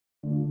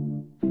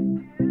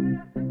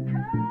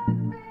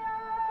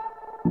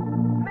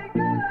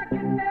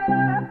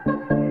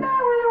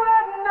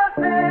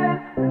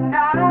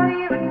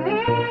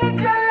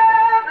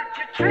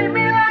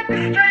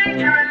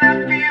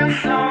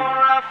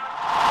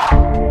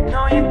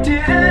you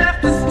didn't have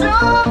to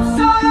stop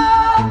so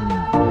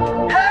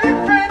long. Have your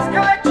friends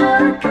collect your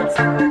records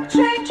and then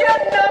change your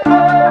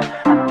number.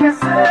 I guess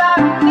that I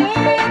don't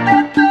need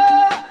that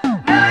though.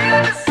 Now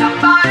you're just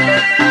somebody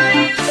that I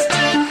used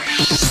to.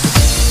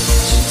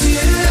 You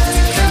didn't have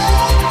to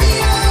call me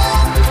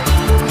up,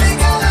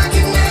 make out like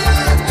you never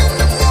happened.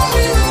 I know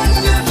we were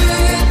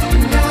nothing.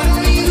 And I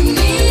don't even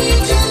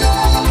need your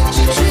love.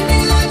 You treat me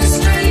like a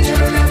stranger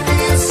and I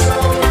feel so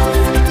wrong.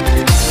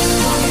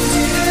 You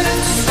didn't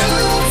have to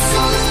stop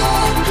so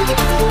long.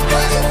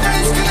 Have your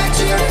friends connect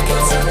your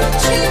records and then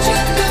change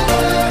your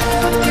number.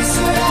 I guess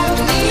that I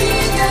don't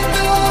need that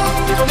though.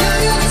 Now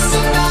you're just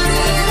somebody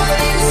that I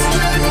used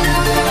to know.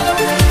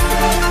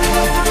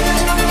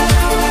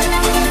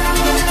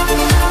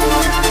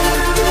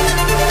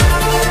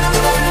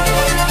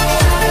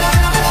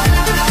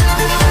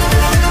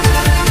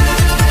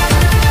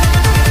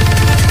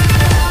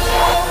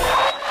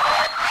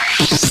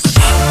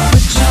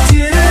 But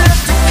you didn't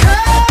have to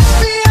call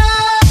me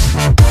up,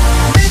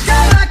 make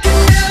out like it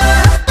never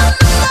happened.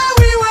 Now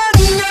we were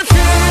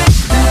nothing,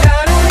 and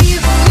I don't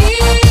even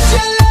need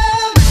your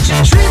love. But you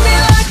treat me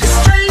like a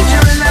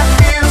stranger, and I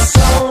feel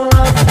so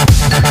wrong.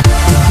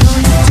 No,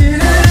 you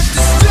didn't have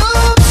to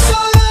stop so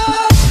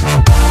long.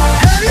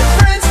 Have your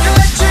friends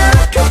collect your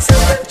records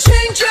and then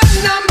change your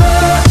number.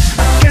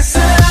 I guess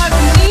that I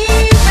don't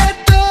need that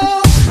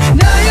though.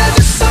 Now you're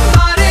just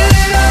somebody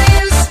that I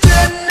used to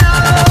know.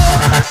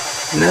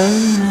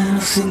 Now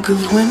think of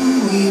when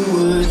we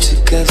were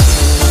together,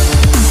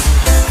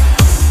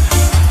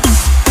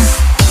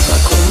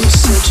 like when you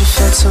said you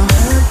felt so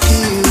happy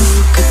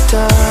you could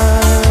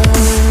die.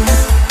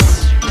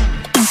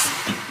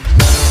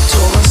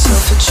 Told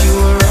myself that you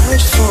were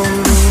right for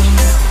me,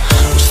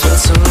 but felt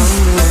so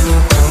lonely in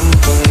your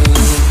company.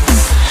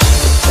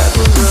 But that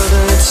was love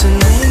and it's an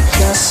ache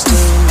I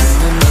still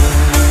remember.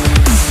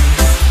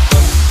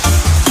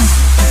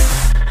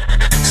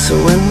 So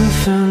when we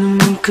found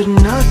that we could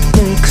not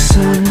make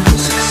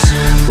sense,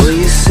 well,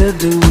 you said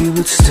that we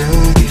would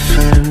still be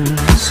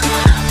friends.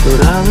 But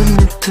I'll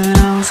admit that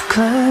I was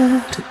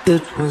glad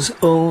it was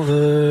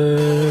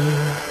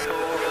over.